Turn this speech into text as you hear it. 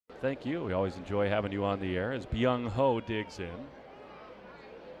Thank you. We always enjoy having you on the air as Byung Ho digs in.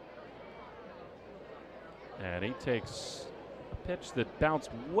 And he takes a pitch that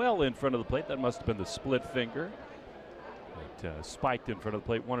bounced well in front of the plate. That must have been the split finger. It spiked in front of the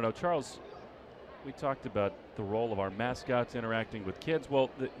plate. 1-0. Charles, we talked about the role of our mascots interacting with kids.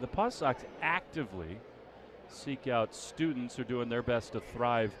 Well, the Paw Sox actively seek out students who are doing their best to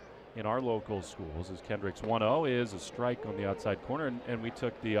thrive in our local schools. As Kendrick's 1-0 is a strike on the outside corner, and we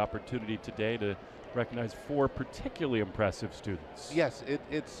took the opportunity today to recognize 4 particularly impressive students. Yes,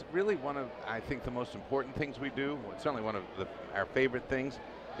 it's really one of, I think, the most important things we do. Certainly one of our favorite things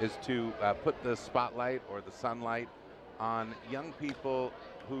is to put the spotlight or the sunlight on young people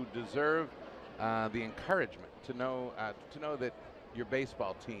who deserve the encouragement to know that your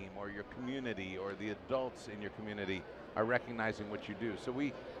baseball team or your community or the adults in your community are recognizing what you do. So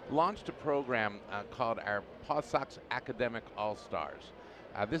we launched a program called our Paw Sox Academic All-Stars.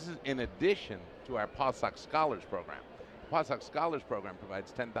 This is in addition to our Paw Sox Scholars Program. The Paw Sox Scholars Program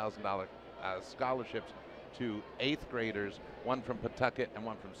provides $10,000 scholarships to 8th graders, one from Pawtucket and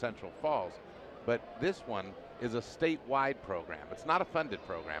one from Central Falls. But this one is a statewide program. It's not a funded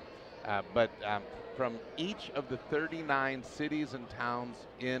program, but from each of the 39 cities and towns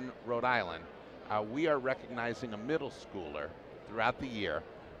in Rhode Island, we are recognizing a middle schooler throughout the year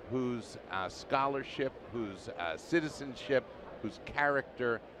whose scholarship, whose citizenship, whose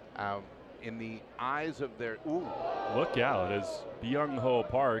character, in the eyes of their... Ooh. Look out as Byung Ho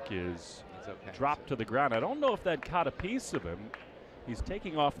Park is dropped to the ground. I don't know if that caught a piece of him. He's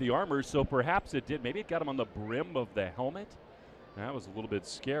taking off the armor, so perhaps it did. Maybe it got him on the brim of the helmet. That was a little bit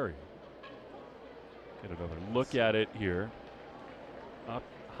scary. Get another look at it here. Up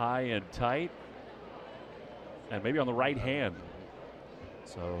high and tight. And maybe on the right hand.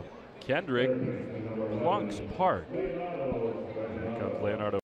 So Kendrick plunks Park. Here comes Leonardo.